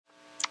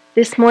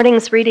This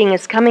morning's reading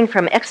is coming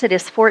from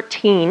Exodus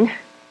 14.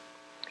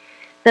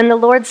 Then the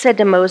Lord said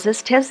to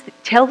Moses,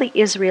 "Tell the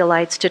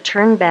Israelites to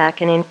turn back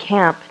and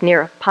encamp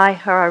near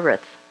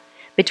Pi-hahiroth,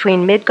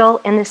 between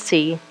Midgol and the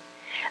sea.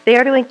 They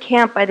are to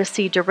encamp by the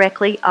sea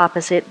directly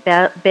opposite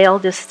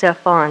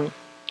Baal-zephon.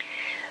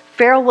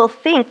 Pharaoh will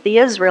think the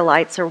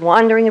Israelites are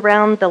wandering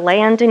around the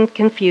land in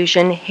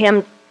confusion,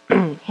 hemmed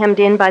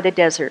in by the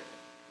desert.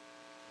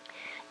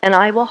 And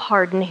I will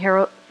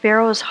harden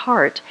Pharaoh's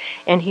heart,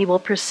 and he will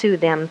pursue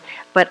them.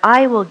 But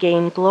I will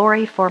gain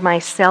glory for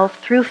myself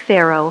through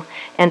Pharaoh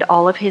and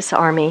all of his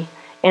army,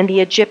 and the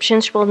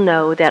Egyptians will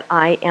know that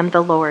I am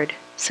the Lord."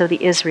 So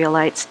the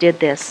Israelites did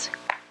this.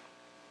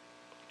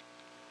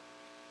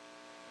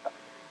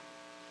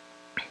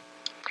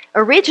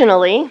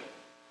 Originally,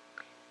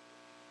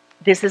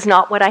 this is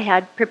not what I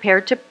had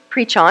prepared to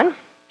preach on.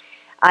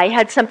 I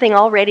had something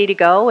all ready to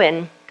go,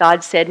 and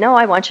God said, "No,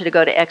 I want you to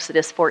go to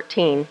Exodus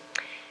 14.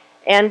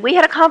 And we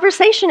had a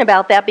conversation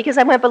about that because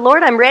I went, "But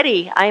Lord, I'm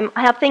ready. I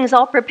have things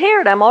all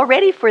prepared. I'm all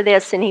ready for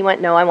this." And he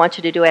went, "No, I want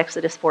you to do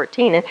Exodus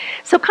 14. And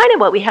so kind of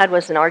what we had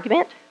was an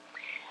argument.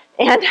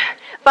 And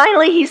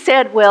finally he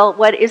said, "Well,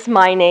 what is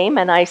my name?"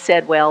 And I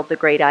said, "Well, the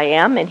great I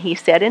am." And he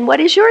said, "And what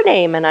is your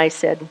name?" And I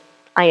said,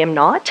 "I am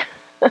not."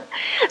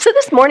 So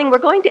this morning we're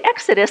going to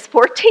Exodus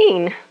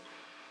 14.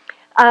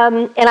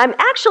 And I'm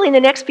actually in the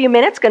next few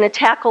minutes going to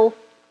tackle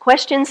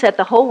questions that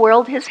the whole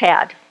world has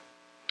had.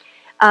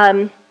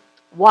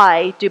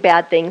 Why do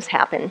bad things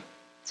happen?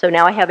 So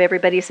now I have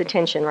everybody's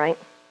attention, right?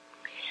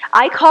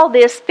 I call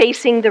this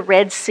Facing the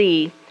Red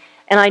Sea,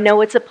 and I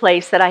know it's a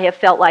place that I have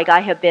felt like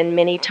I have been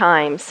many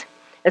times,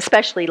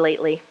 especially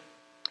lately.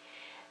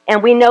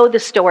 And we know the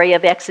story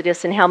of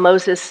Exodus and how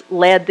Moses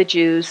led the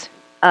Jews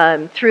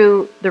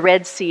through the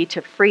Red Sea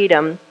to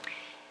freedom.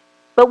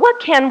 But what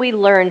can we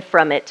learn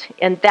from it?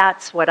 And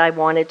that's what I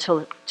wanted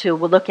to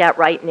look at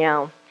right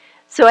now.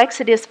 So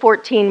Exodus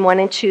 14, 1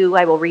 and 2,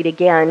 I will read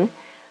again.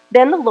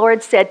 Then the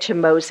Lord said to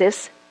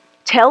Moses,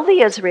 "Tell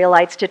the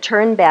Israelites to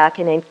turn back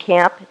and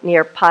encamp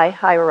near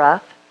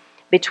Pi-hahiroth,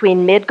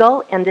 between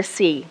Midgol and the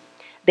sea.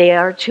 They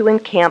are to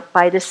encamp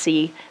by the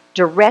sea,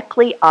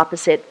 directly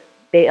opposite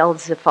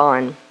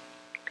Baal-zephon."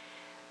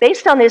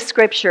 Based on this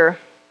scripture,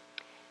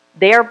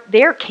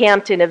 they're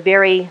camped in a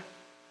very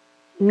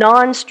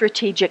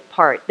non-strategic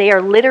part. They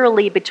are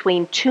literally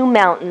between two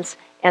mountains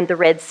and the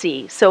Red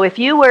Sea. So if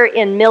you were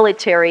in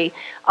military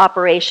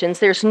operations,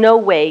 there's no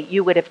way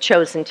you would have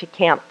chosen to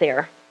camp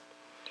there.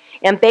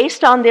 And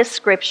based on this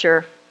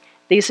scripture,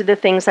 these are the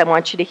things I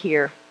want you to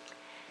hear.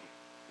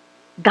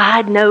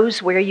 God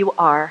knows where you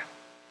are.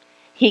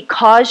 He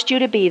caused you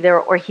to be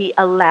there, or he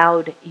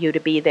allowed you to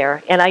be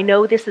there. And I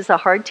know this is a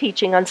hard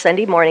teaching on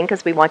Sunday morning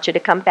because we want you to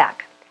come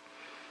back.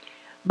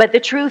 But the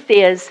truth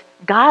is,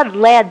 God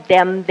led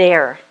them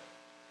there.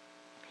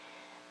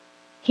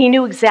 He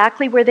knew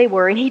exactly where they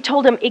were, and he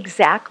told them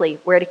exactly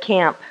where to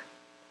camp.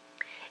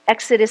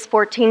 Exodus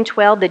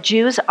 14:12, the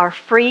Jews are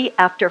free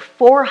after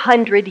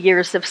 400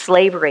 years of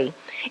slavery,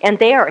 and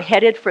they are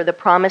headed for the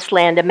promised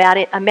land.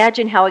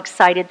 Imagine how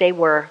excited they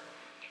were.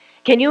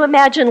 Can you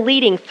imagine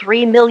leading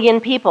 3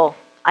 million people?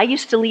 I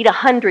used to lead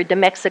 100 to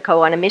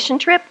Mexico on a mission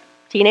trip,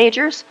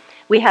 teenagers.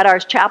 We had our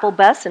chapel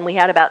bus, and we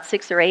had about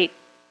 6 or 8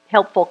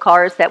 helpful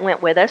cars that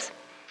went with us.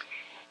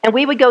 And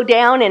we would go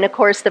down, and of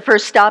course, the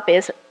first stop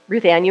is,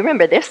 Ruth Ann, you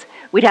remember this,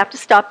 we'd have to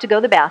stop to go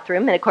to the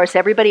bathroom, and of course,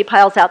 everybody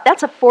piles out.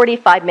 That's a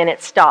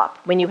 45-minute stop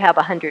when you have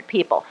 100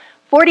 people.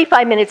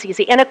 45 minutes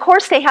easy. And of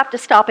course, they have to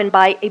stop and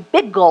buy a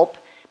big gulp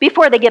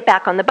before they get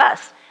back on the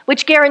bus,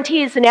 which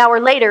guarantees an hour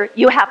later,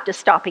 you have to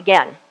stop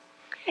again.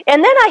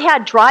 And then I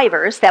had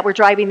drivers that were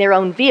driving their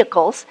own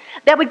vehicles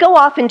that would go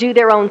off and do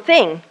their own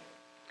thing.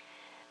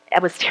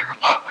 It was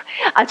terrible.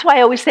 That's why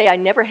I always say I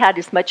never had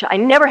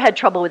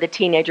trouble with the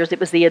teenagers. It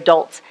was the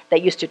adults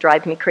that used to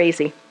drive me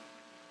crazy.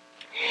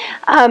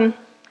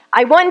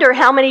 I wonder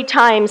how many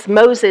times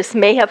Moses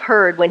may have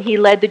heard when he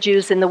led the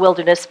Jews in the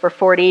wilderness for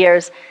 40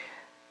 years,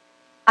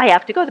 "I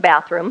have to go to the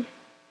bathroom.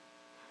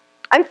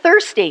 I'm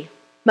thirsty.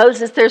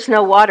 Moses, there's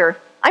no water.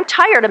 I'm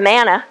tired of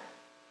manna.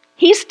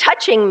 He's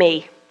touching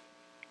me."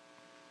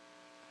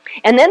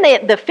 And then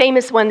the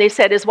famous one they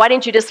said is, "Why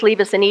didn't you just leave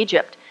us in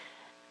Egypt?"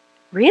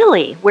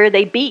 Really? Where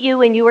they beat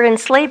you and you were in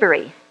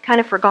slavery?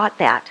 Kind of forgot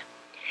that.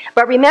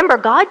 But remember,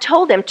 God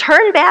told them,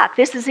 "Turn back.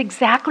 This is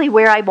exactly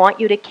where I want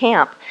you to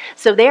camp."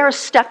 So they are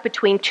stuck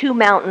between two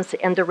mountains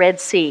and the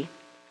Red Sea.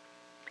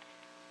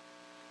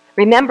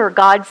 Remember,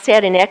 God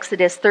said in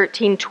Exodus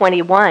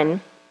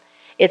 13:21,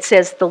 it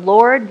says, "The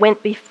Lord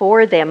went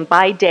before them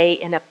by day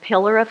in a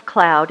pillar of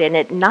cloud, and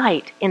at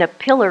night in a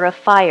pillar of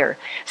fire."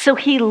 So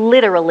he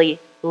literally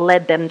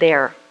led them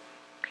there.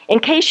 In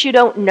case you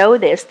don't know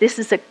this, this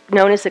is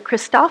known as a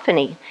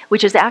Christophany,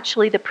 which is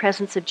actually the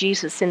presence of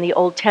Jesus in the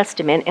Old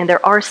Testament, and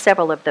there are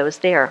several of those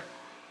there.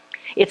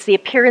 It's the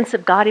appearance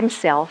of God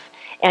himself,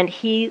 and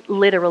he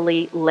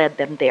literally led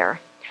them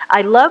there.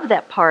 I love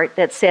that part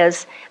that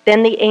says,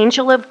 "Then the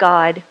angel of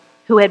God,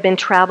 who had been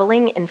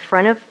traveling in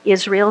front of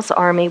Israel's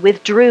army,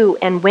 withdrew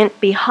and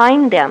went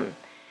behind them.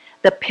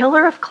 The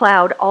pillar of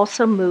cloud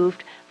also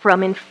moved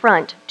from in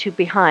front to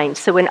behind.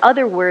 So in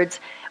other words,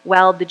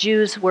 while the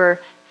Jews were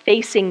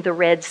facing the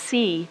Red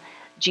Sea,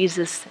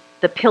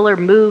 the pillar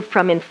moved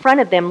from in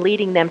front of them,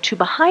 leading them to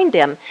behind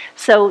them.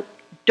 So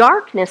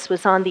darkness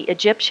was on the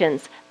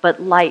Egyptians,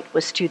 but light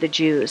was to the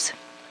Jews.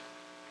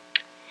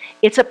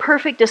 It's a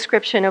perfect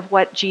description of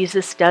what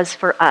Jesus does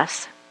for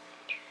us.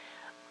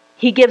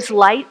 He gives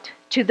light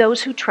to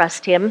those who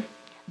trust him.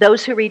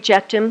 Those who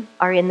reject him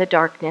are in the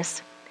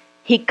darkness.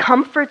 He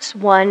comforts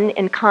one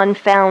and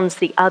confounds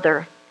the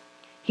other.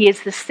 He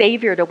is the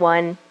Savior to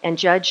one and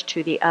judge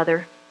to the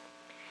other.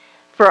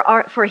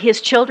 For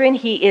his children,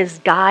 he is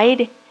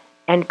guide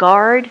and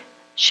guard,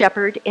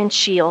 shepherd and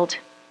shield.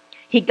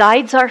 He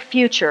guides our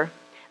future,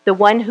 the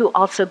one who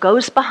also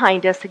goes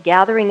behind us,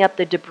 gathering up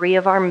the debris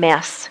of our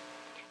mess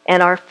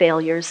and our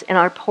failures and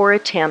our poor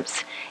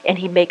attempts, and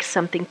he makes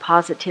something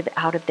positive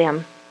out of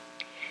them.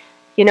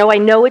 You know, I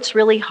know it's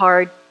really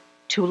hard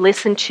to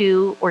listen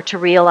to or to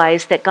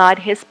realize that God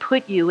has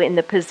put you in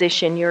the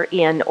position you're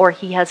in, or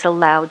he has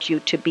allowed you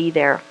to be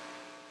there.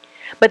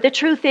 But the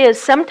truth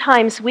is,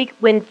 sometimes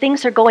when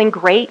things are going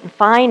great and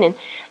fine, and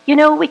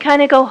we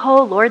kind of go,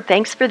 oh Lord,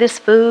 thanks for this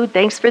food,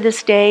 thanks for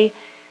this day.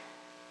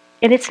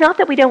 And it's not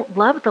that we don't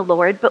love the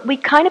Lord, but we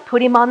kind of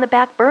put him on the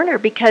back burner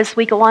because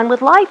we go on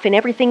with life and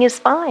everything is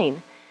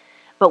fine.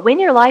 But when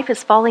your life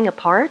is falling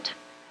apart,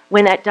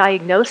 when that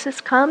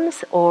diagnosis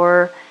comes,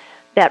 or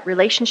that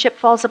relationship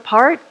falls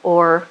apart,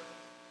 or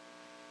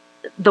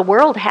the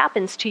world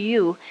happens to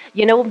you,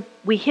 you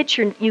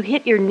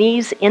hit your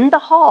knees in the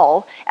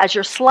hall as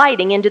you're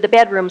sliding into the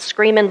bedroom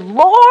screaming,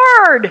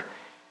 Lord!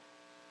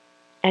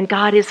 And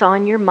God is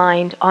on your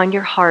mind, on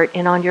your heart,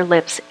 and on your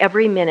lips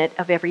every minute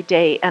of every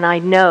day. And I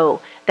know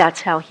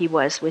that's how he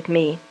was with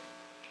me.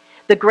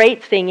 The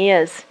great thing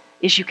is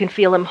you can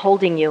feel him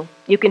holding you.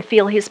 You can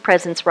feel his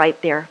presence right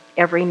there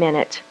every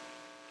minute.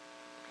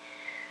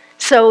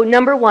 So,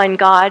 number one,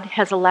 God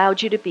has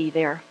allowed you to be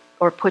there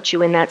or put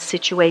you in that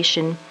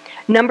situation.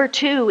 Number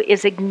two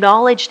is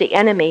acknowledge the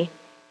enemy,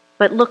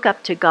 but look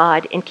up to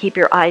God and keep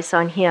your eyes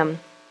on him.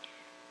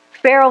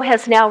 Pharaoh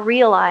has now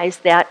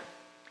realized that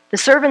the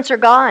servants are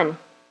gone.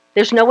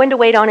 There's no one to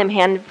wait on him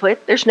hand and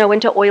foot. There's no one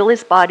to oil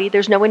his body.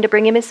 There's no one to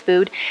bring him his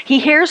food. He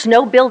hears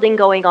no building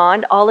going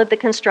on. All of the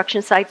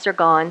construction sites are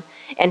gone.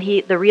 And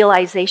the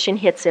realization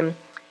hits him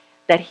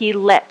that he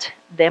let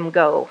them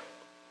go.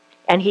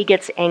 And he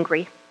gets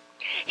angry.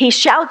 He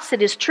shouts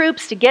at his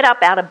troops to get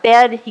up out of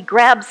bed. He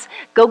grabs,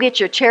 go get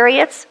your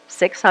chariots,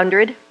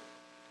 600,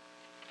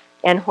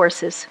 and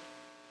horses.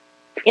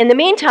 In the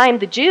meantime,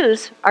 the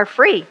Jews are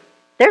free.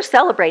 They're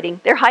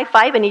celebrating. They're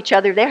high-fiving each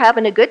other. They're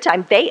having a good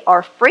time. They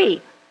are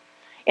free.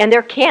 And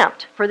they're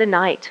camped for the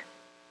night.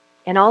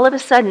 And all of a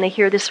sudden, they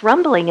hear this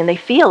rumbling and they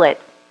feel it.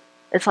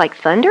 It's like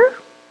thunder?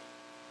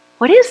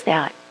 What is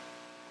that?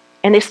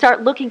 And they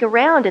start looking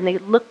around and they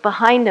look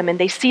behind them and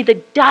they see the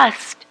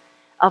dust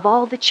of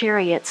all the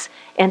chariots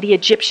and the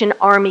Egyptian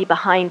army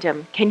behind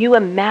them. Can you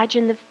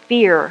imagine the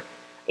fear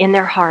in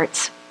their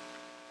hearts?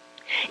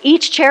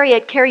 Each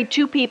chariot carried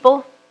 2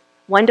 people,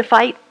 one to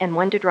fight and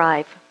one to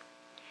drive.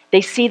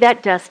 They see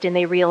that dust and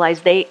they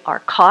realize they are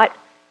caught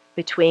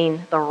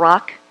between the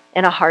rock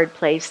and a hard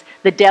place,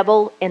 the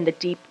devil and the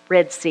deep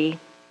Red Sea.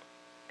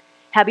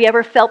 Have you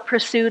ever felt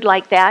pursued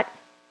like that?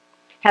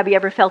 Have you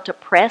ever felt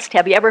oppressed?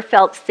 Have you ever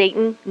felt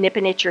Satan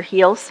nipping at your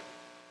heels?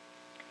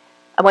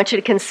 I want you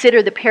to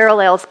consider the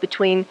parallels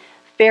between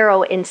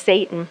Pharaoh and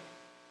Satan.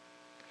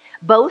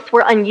 Both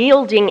were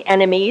unyielding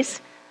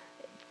enemies,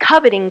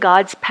 coveting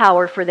God's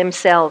power for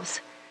themselves.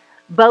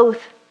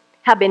 Both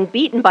have been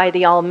beaten by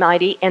the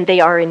Almighty, and they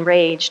are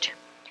enraged.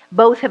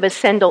 Both have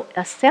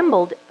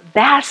assembled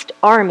vast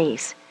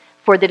armies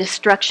for the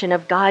destruction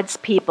of God's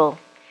people,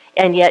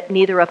 and yet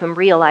neither of them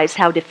realize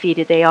how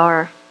defeated they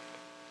are.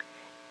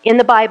 In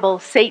the Bible,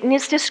 Satan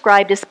is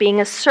described as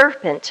being a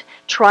serpent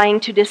trying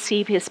to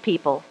deceive his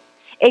people,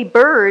 a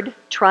bird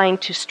trying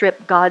to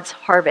strip God's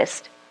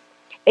harvest,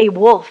 a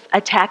wolf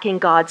attacking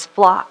God's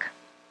flock,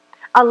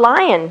 a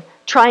lion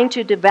trying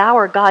to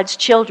devour God's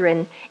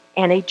children,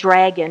 and a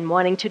dragon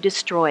wanting to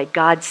destroy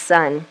God's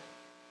Son.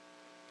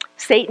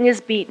 Satan is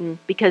beaten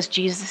because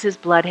Jesus'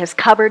 blood has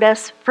covered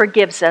us,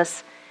 forgives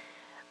us,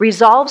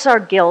 resolves our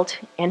guilt,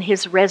 and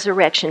his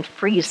resurrection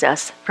frees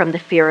us from the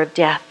fear of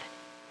death.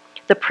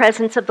 The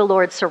presence of the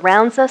Lord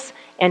surrounds us,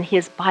 and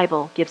his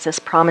Bible gives us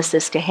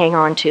promises to hang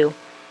on to.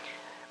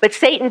 But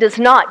Satan does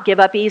not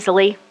give up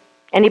easily.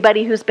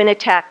 Anybody who's been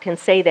attacked can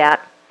say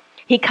that.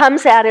 He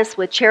comes at us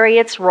with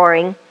chariots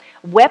roaring,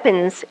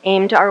 weapons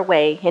aimed our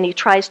way, and he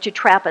tries to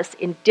trap us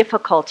in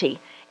difficulty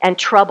and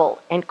trouble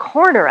and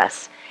corner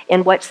us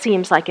in what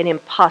seems like an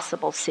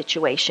impossible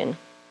situation.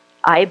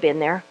 I've been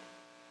there.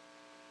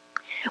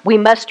 We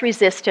must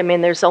resist him,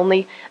 and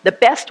the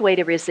best way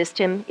to resist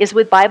him is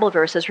with Bible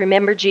verses.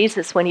 Remember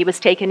Jesus when he was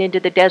taken into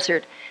the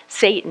desert.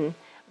 Satan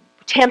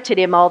tempted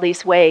him all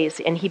these ways,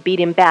 and he beat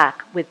him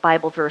back with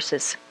Bible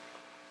verses.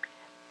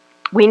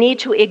 We need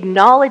to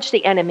acknowledge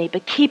the enemy,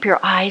 but keep your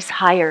eyes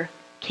higher.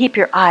 Keep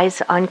your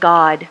eyes on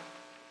God.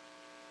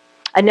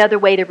 Another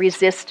way to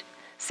resist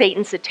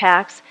Satan's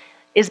attacks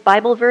is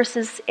Bible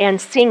verses and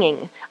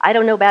singing. I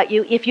don't know about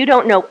you. If you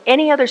don't know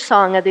any other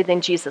song other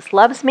than Jesus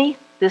Loves Me,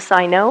 this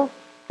I know,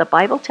 the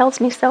Bible tells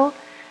me so,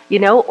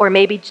 or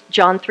maybe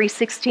John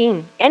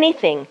 3:16,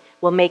 anything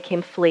will make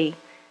him flee.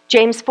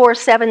 James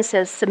 4:7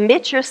 says,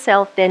 submit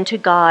yourself then to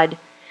God.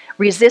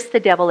 Resist the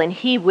devil and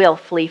he will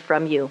flee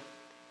from you.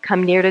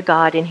 Come near to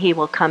God and he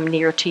will come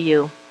near to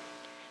you.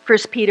 1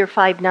 Peter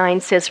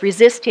 5:9 says,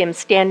 resist him,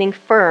 standing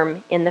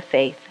firm in the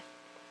faith.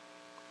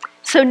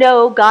 So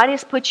no, God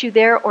has put you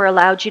there or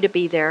allowed you to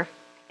be there.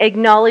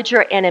 Acknowledge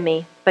your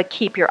enemy, but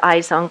keep your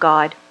eyes on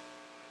God.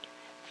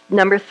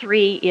 Number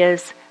 3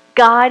 is,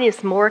 God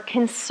is more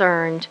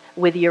concerned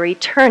with your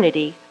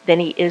eternity than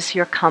he is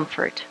your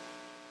comfort.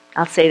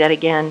 I'll say that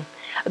again.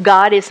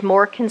 God is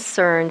more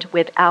concerned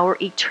with our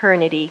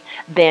eternity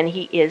than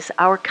he is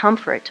our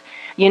comfort.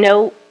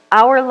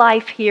 Our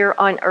life here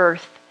on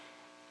earth,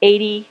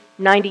 80,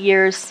 90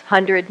 years,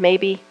 100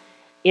 maybe,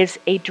 is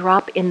a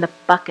drop in the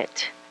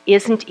bucket.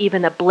 Isn't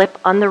even a blip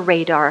on the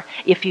radar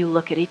if you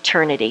look at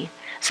eternity.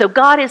 So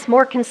God is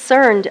more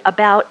concerned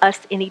about us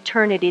in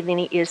eternity than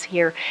he is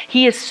here.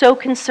 He is so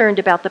concerned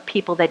about the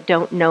people that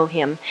don't know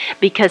him,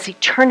 because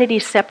eternity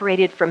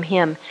separated from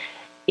him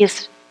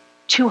is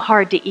too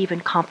hard to even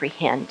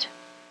comprehend.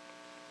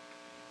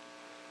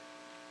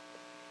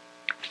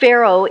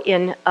 Pharaoh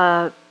in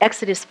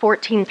Exodus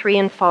 14:3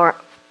 and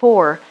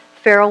 4,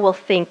 Pharaoh will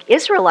think,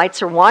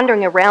 Israelites are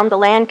wandering around the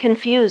land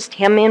confused,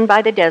 hem in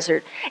by the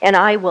desert, and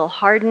I will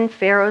harden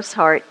Pharaoh's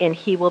heart, and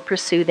he will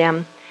pursue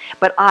them.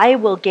 But I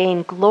will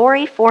gain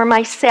glory for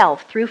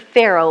myself through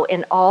Pharaoh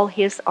and all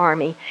his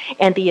army,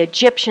 and the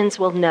Egyptians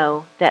will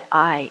know that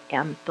I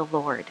am the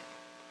Lord.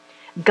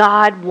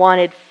 God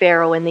wanted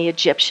Pharaoh and the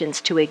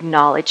Egyptians to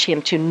acknowledge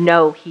him, to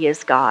know he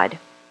is God.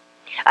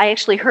 I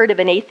actually heard of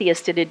an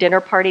atheist at a dinner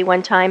party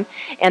one time,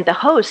 and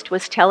the host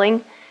was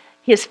telling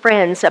his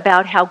friends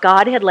about how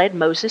God had led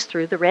Moses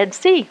through the Red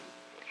Sea.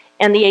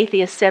 And the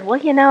atheist said, well,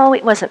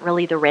 it wasn't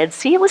really the Red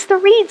Sea, it was the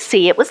Reed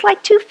Sea. It was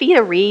like 2 feet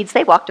of reeds.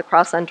 They walked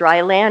across on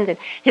dry land, and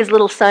his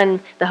little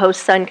son, the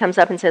host's son, comes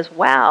up and says,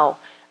 wow,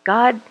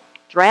 God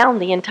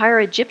drowned the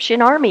entire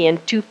Egyptian army in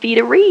 2 feet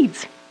of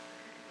reeds.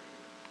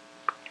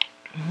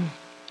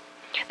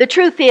 The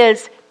truth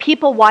is,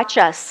 people watch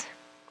us.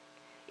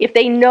 If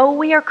they know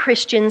we are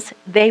Christians,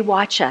 they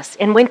watch us.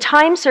 And when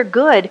times are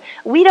good,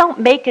 we don't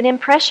make an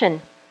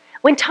impression.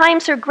 When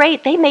times are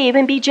great, they may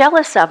even be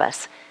jealous of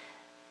us.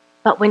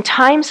 But when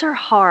times are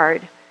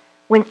hard,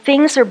 when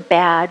things are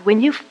bad,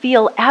 when you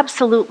feel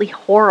absolutely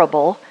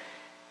horrible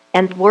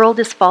and the world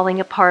is falling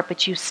apart,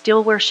 but you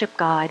still worship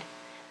God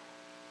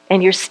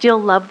and you still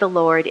love the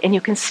Lord and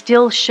you can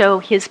still show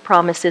his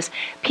promises,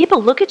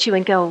 people look at you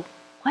and go,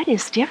 what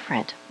is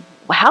different?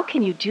 How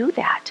can you do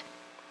that?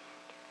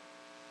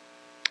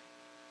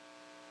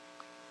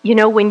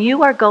 When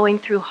you are going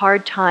through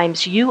hard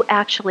times, you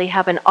actually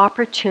have an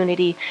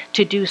opportunity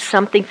to do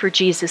something for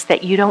Jesus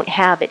that you don't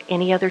have at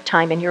any other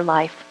time in your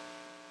life.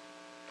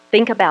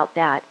 Think about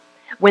that.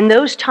 When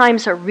those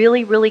times are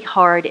really, really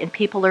hard and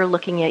people are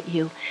looking at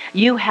you,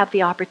 you have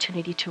the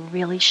opportunity to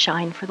really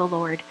shine for the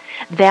Lord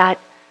that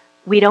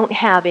we don't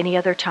have any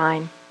other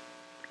time.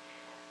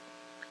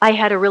 I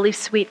had a really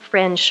sweet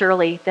friend,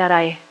 Shirley,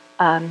 that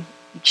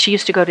she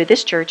used to go to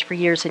this church for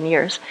years and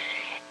years.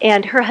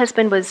 And her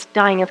husband was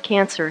dying of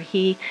cancer.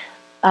 He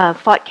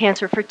fought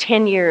cancer for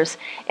 10 years.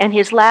 And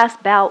his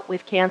last bout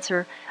with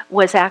cancer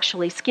was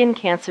actually skin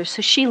cancer.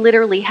 So she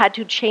literally had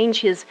to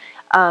change his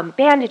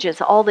bandages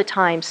all the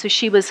time. So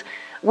she was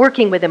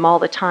working with him all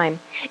the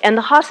time. And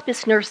the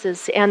hospice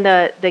nurses and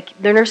the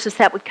nurses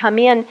that would come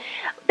in,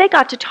 they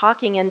got to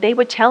talking and they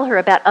would tell her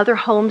about other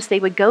homes they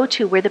would go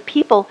to where the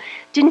people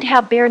didn't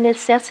have bare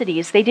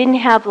necessities. They didn't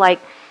have like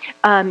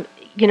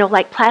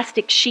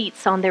plastic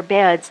sheets on their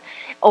beds,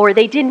 or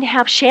they didn't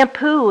have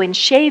shampoo and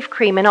shave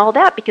cream and all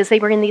that because they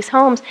were in these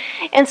homes.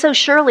 And so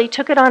Shirley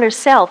took it on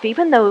herself,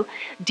 even though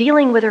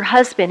dealing with her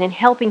husband and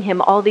helping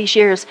him all these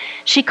years,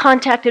 she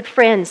contacted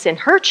friends in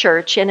her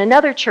church and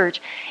another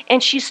church,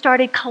 and she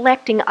started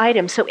collecting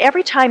items. So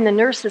every time the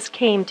nurses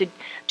came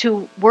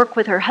to work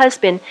with her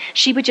husband,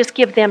 she would just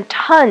give them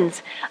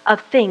tons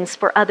of things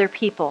for other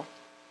people.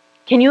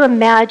 Can you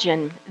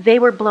imagine? They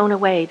were blown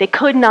away. They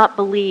could not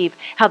believe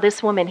how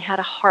this woman had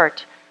a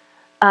heart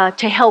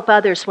to help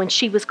others when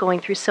she was going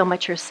through so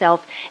much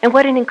herself. And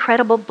what an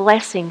incredible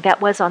blessing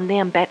that was on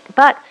them.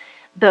 But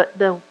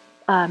the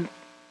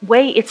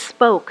way it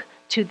spoke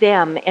to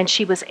them, and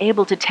she was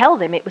able to tell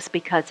them it was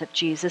because of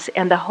Jesus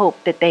and the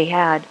hope that they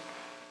had.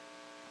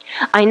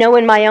 I know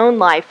in my own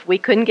life, we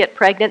couldn't get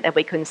pregnant, and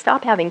we couldn't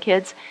stop having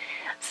kids.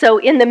 So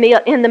in the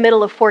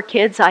middle of 4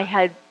 kids, I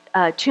had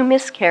 2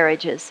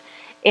 miscarriages.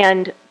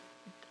 And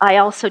I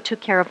also took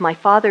care of my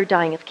father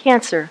dying of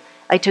cancer.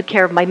 I took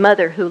care of my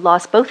mother who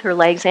lost both her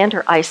legs and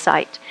her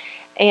eyesight.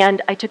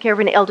 And I took care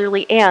of an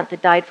elderly aunt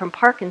that died from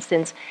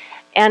Parkinson's.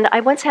 And I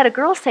once had a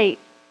girl say,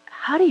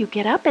 how do you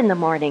get up in the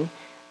morning?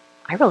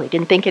 I really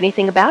didn't think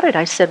anything about it.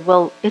 I said,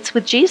 well, it's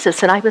with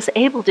Jesus. And I was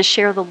able to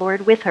share the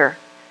Lord with her.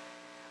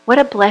 What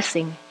a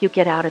blessing you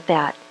get out of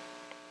that.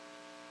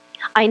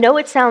 I know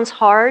it sounds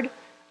hard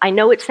I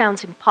know it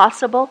sounds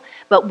impossible,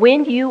 but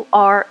when you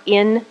are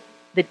in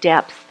the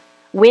depth,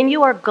 when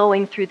you are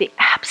going through the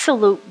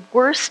absolute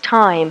worst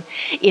time,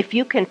 if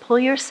you can pull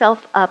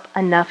yourself up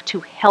enough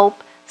to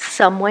help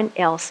someone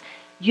else,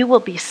 you will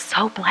be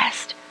so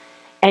blessed,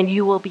 and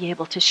you will be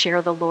able to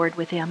share the Lord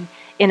with them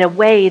in a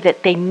way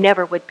that they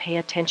never would pay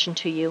attention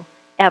to you,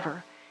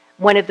 ever.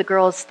 One of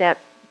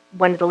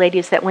the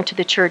ladies that went to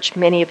the church,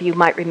 many of you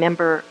might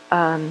remember,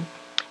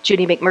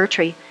 Judy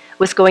McMurtry,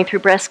 was going through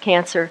breast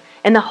cancer.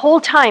 And the whole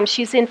time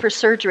she's in for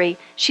surgery,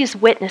 she's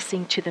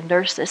witnessing to the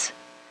nurses.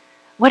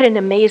 What an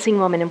amazing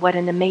woman and what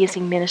an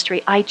amazing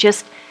ministry. I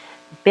just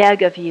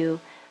beg of you,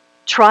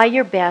 try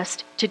your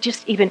best to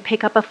just even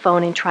pick up a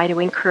phone and try to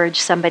encourage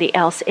somebody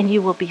else, and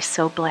you will be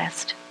so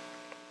blessed.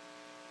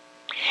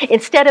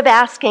 Instead of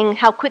asking,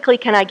 how quickly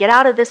can I get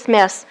out of this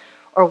mess?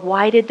 Or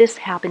why did this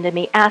happen to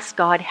me? Ask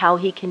God how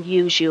He can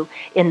use you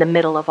in the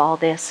middle of all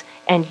this,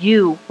 and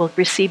you will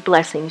receive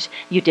blessings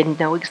you didn't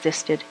know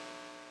existed.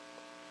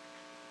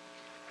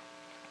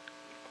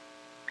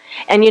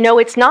 And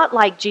it's not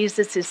like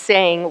Jesus is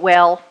saying,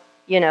 well,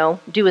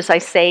 do as I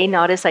say,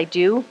 not as I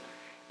do.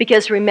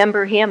 Because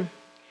remember Him.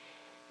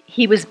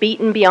 He was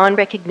beaten beyond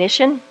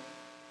recognition.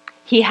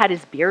 He had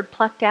his beard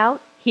plucked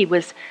out. He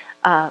was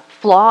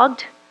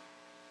flogged.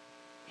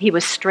 He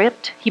was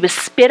stripped. He was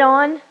spit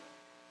on,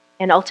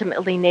 and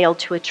ultimately nailed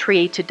to a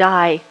tree to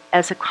die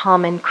as a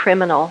common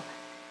criminal.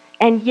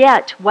 And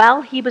yet,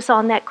 while He was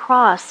on that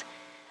cross,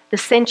 the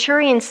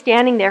centurion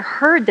standing there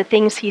heard the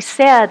things He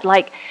said,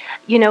 like,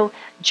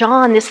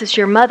 John, this is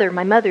your mother.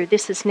 My mother,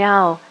 this is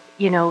now,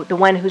 the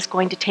one who's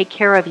going to take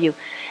care of you.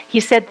 He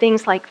said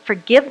things like,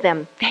 forgive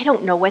them. They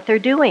don't know what they're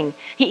doing.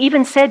 He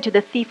even said to the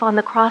thief on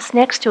the cross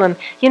next to him,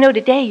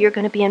 today you're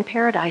going to be in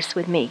paradise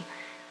with me.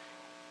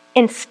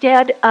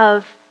 Instead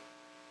of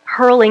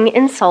hurling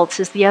insults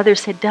as the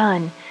others had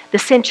done, the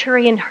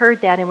centurion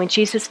heard that, and when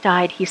Jesus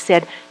died, he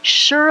said,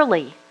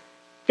 surely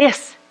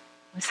this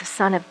was the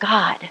Son of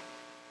God.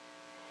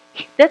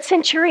 That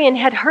centurion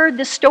had heard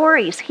the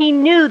stories. He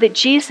knew that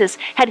Jesus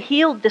had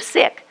healed the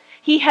sick.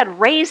 He had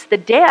raised the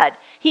dead.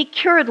 He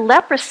cured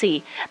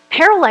leprosy.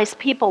 Paralyzed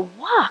people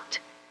walked.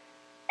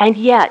 And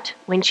yet,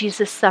 when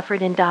Jesus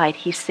suffered and died,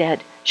 he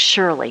said,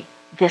 surely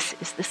this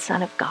is the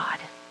Son of God.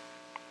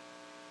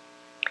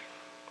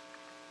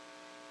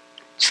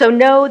 So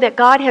know that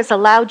God has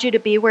allowed you to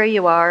be where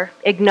you are.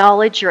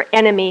 Acknowledge your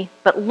enemy,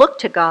 but look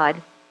to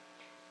God.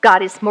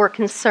 God is more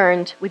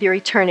concerned with your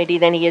eternity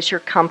than He is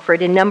your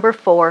comfort. And number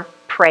 4,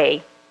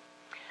 pray.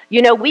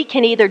 We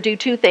can either do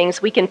two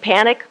things. We can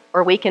panic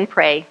or we can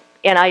pray.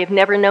 And I have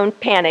never known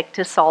panic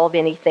to solve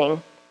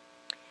anything.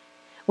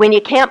 When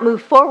you can't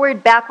move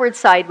forward, backward,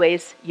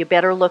 sideways, you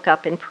better look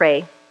up and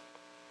pray.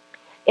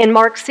 In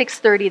Mark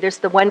 6:30, there's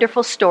the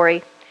wonderful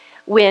story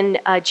when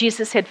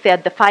Jesus had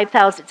fed the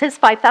 5,000, it says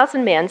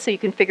 5,000 men, so you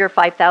can figure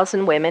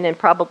 5,000 women and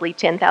probably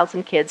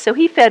 10,000 kids. So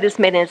He fed as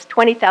many as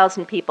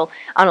 20,000 people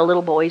on a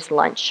little boy's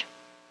lunch.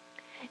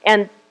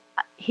 And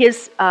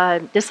His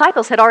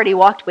disciples had already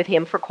walked with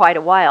Him for quite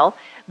a while.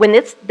 When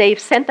they've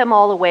sent them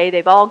all away,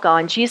 they've all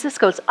gone, Jesus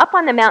goes up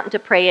on the mountain to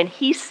pray, and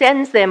He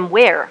sends them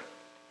where?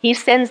 He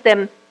sends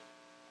them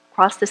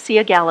across the Sea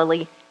of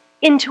Galilee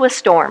into a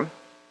storm.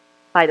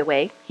 By the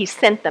way, He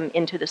sent them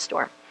into the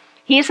storm.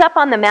 He's up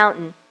on the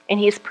mountain, and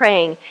He's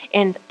praying,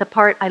 and the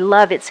part I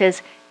love, it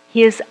says,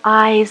 His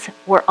eyes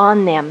were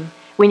on them.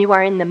 When you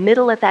are in the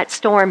middle of that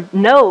storm,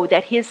 know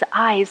that His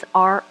eyes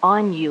are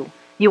on you.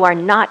 You are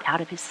not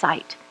out of His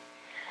sight.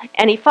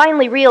 And He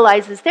finally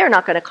realizes they're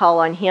not going to call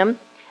on Him.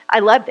 I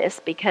love this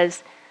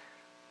because,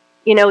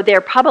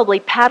 they're probably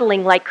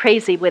paddling like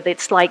crazy with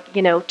it's like,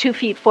 2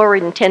 feet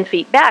forward and 10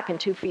 feet back and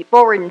 2 feet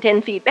forward and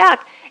 10 feet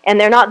back, and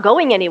they're not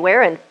going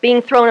anywhere and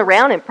being thrown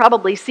around and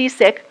probably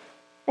seasick.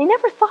 They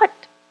never thought,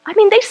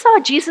 they saw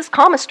Jesus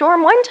calm a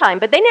storm one time,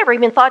 but they never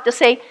even thought to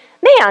say,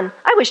 man,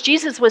 I wish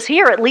Jesus was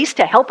here at least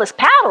to help us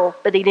paddle,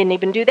 but He didn't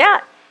even do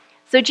that.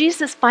 So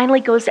Jesus finally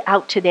goes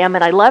out to them,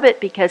 and I love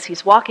it because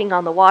He's walking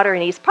on the water,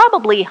 and He's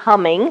probably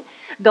humming,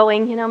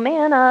 going,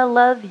 man, I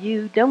love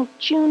you, don't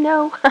you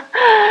know?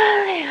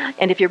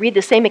 And if you read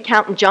the same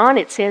account in John,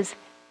 it says,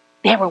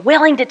 they were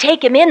willing to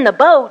take Him in the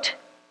boat.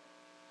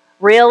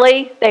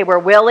 Really? They were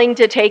willing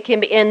to take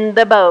Him in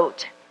the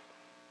boat.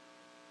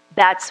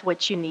 That's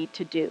what you need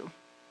to do.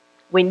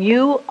 When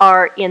you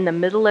are in the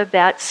middle of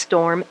that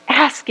storm,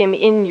 ask Him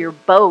in your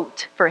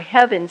boat, for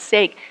heaven's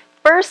sake.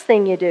 First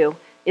thing you do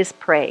is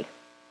pray.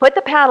 Put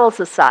the paddles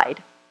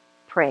aside.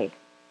 Pray.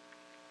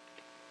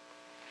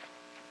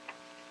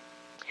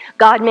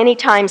 God many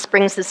times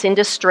brings us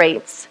into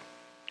straits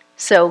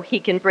so He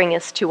can bring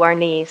us to our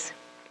knees.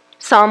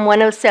 Psalm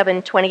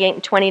 107, 28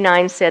 and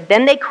 29 said,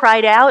 then they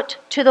cried out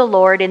to the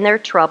Lord in their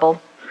trouble,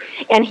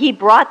 and He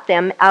brought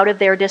them out of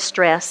their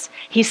distress.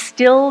 He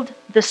stilled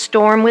the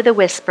storm with a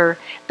whisper.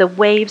 The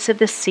waves of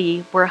the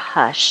sea were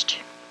hushed.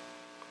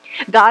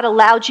 God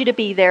allowed you to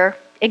be there.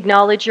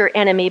 Acknowledge your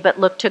enemy, but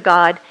look to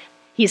God.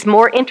 He's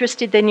more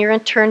interested than your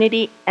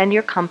eternity and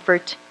your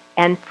comfort,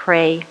 and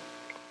pray.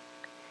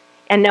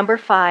 And number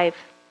 5,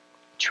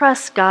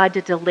 Trust God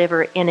to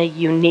deliver in a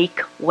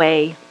unique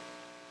way.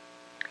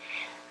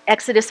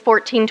 Exodus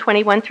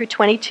 14:21 through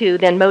 22,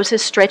 then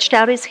Moses stretched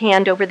out his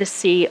hand over the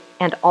sea,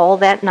 and all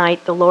that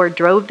night the Lord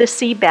drove the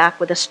sea back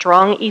with a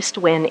strong east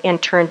wind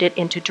and turned it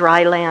into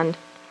dry land.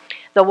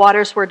 The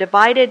waters were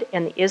divided,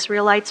 and the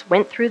Israelites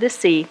went through the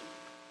sea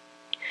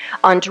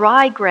on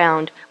dry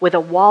ground with a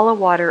wall of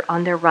water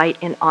on their right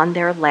and on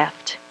their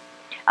left.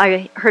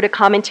 I heard a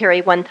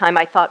commentary one time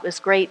I thought was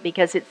great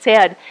because it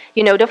said,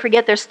 don't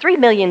forget there's 3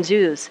 million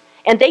Jews.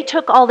 And they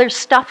took all their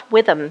stuff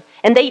with them.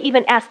 And they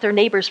even asked their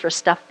neighbors for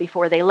stuff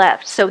before they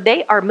left. So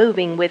they are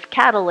moving with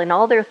cattle and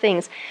all their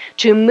things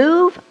to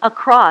move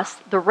across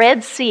the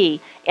Red Sea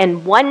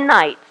in one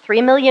night,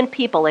 3 million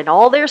people and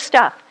all their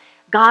stuff.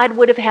 God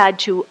would have had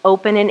to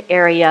open an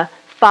area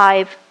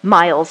 5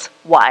 miles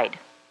wide.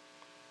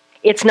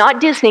 It's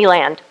not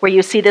Disneyland where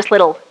you see this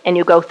little and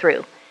you go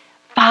through.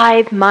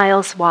 5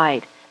 miles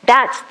wide.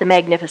 That's the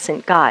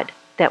magnificent God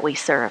that we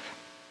serve.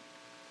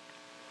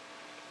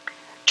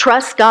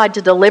 Trust God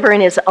to deliver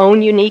in his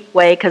own unique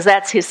way, because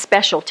that's his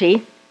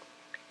specialty.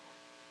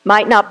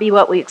 Might not be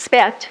what we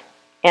expect,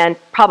 and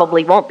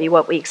probably won't be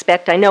what we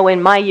expect. I know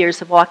in my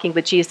years of walking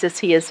with Jesus,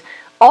 he has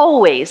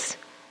always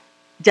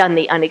done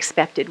the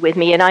unexpected with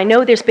me. And I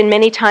know there's been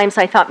many times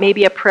I thought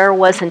maybe a prayer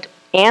wasn't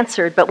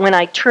answered, but when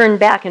I turn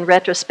back in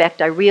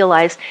retrospect, I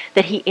realized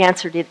that he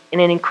answered it in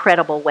an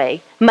incredible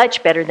way,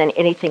 much better than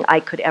anything I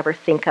could ever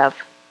think of.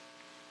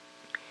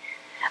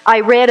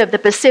 I read of the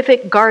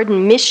Pacific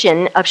Garden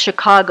Mission of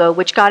Chicago,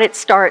 which got its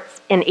start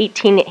in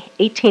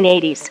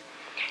 1880s.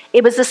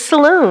 It was a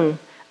saloon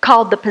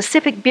called the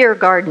Pacific Beer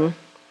Garden.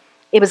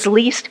 It was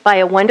leased by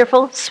a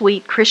wonderful,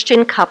 sweet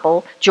Christian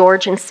couple,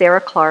 George and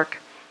Sarah Clark.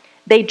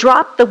 They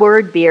dropped the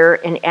word beer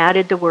and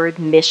added the word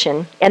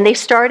mission, and they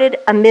started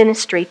a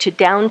ministry to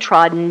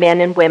downtrodden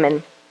men and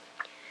women.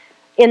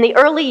 In the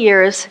early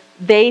years,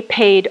 they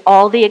paid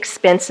all the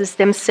expenses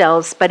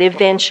themselves, but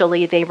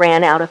eventually they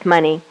ran out of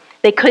money.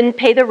 They couldn't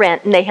pay the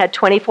rent, and they had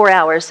 24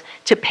 hours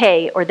to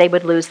pay or they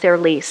would lose their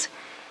lease.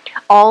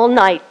 All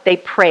night they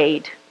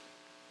prayed.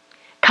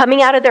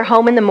 Coming out of their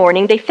home in the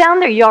morning, they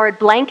found their yard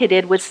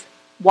blanketed with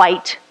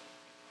white.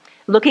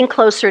 Looking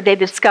closer, they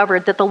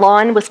discovered that the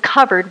lawn was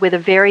covered with a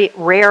very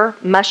rare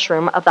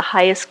mushroom of the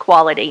highest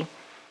quality.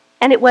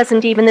 And it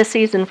wasn't even the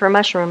season for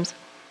mushrooms.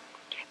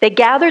 They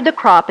gathered the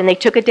crop and they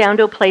took it down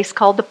to a place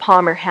called the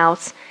Palmer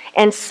House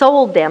and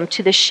sold them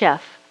to the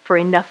chef for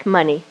enough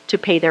money to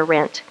pay their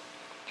rent.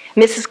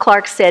 Mrs.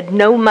 Clark said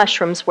no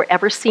mushrooms were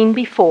ever seen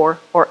before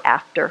or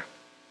after.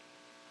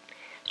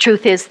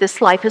 Truth is, this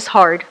life is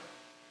hard.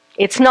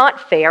 It's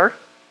not fair.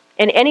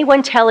 And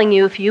anyone telling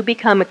you if you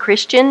become a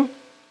Christian,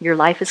 your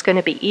life is going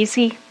to be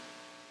easy,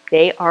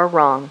 they are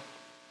wrong.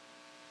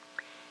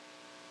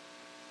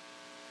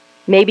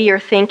 Maybe you're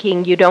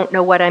thinking you don't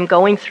know what I'm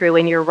going through,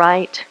 and you're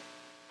right.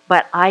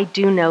 But I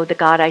do know the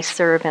God I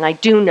serve, and I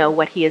do know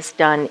what he has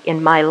done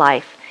in my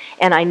life,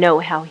 and I know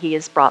how he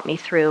has brought me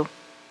through.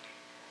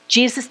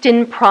 Jesus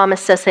didn't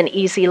promise us an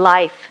easy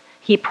life.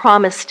 He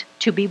promised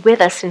to be with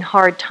us in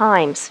hard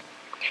times.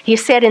 He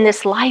said, in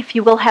this life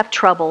you will have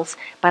troubles,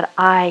 but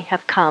I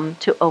have come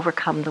to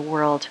overcome the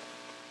world.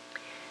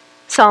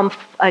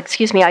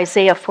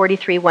 Isaiah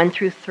 43, 1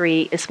 through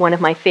 3 is one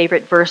of my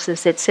favorite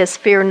verses. It says,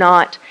 fear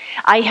not,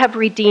 I have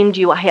redeemed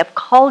you. I have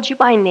called you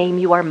by name.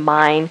 You are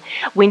mine.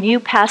 When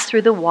you pass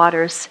through the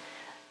waters,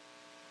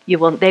 they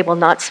will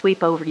not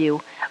sweep over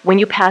you. When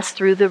you pass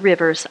through the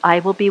rivers, I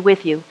will be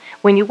with you.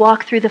 When you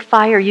walk through the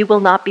fire, you will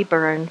not be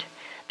burned.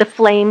 The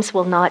flames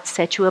will not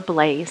set you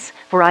ablaze,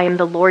 for I am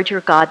the Lord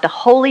your God, the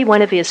Holy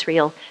One of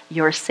Israel,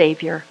 your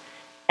Savior.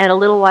 And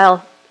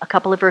a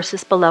couple of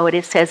verses below it,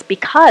 it says,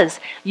 because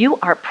you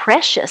are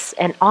precious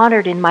and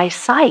honored in my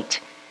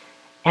sight,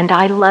 and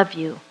I love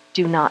you,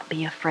 do not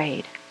be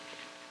afraid.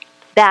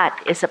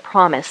 That is a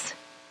promise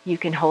you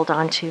can hold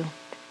on to.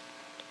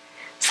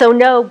 So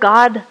no,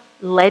 God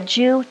led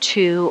you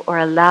to or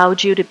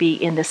allowed you to be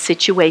in the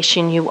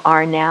situation you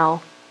are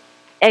now.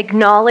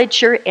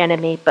 Acknowledge your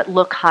enemy, but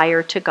look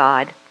higher to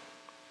God.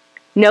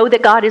 Know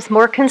that God is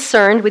more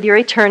concerned with your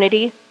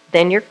eternity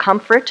than your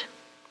comfort.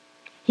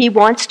 He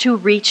wants to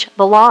reach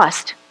the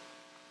lost.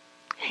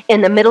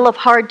 In the middle of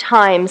hard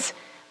times,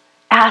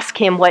 ask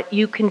him what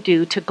you can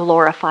do to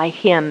glorify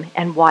him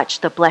and watch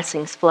the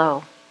blessings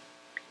flow.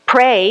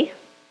 Pray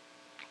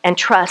and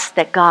trust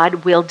that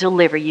God will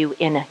deliver you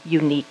in a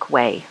unique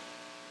way.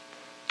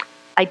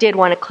 I did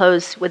want to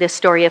close with a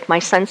story of my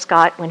son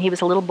Scott when he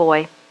was a little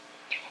boy.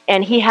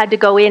 And he had to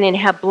go in and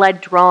have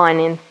blood drawn.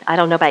 And I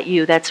don't know about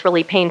you, that's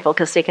really painful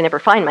because they can never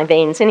find my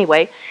veins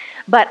anyway.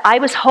 But I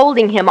was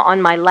holding him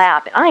on my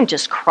lap. And I'm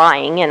just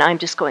crying and I'm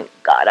just going,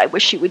 God, I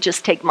wish you would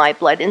just take my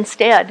blood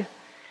instead.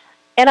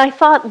 And I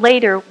thought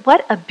later,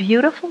 what a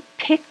beautiful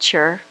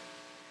picture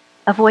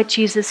of what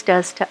Jesus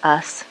does to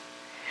us.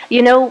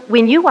 You know,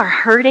 when you are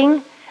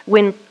hurting,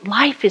 when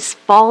life is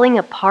falling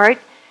apart,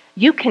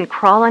 you can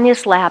crawl on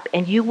his lap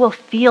and you will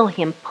feel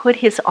him put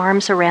his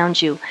arms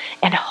around you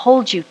and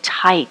hold you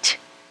tight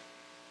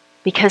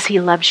because he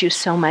loves you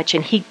so much,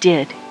 and he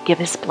did give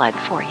his blood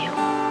for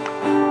you.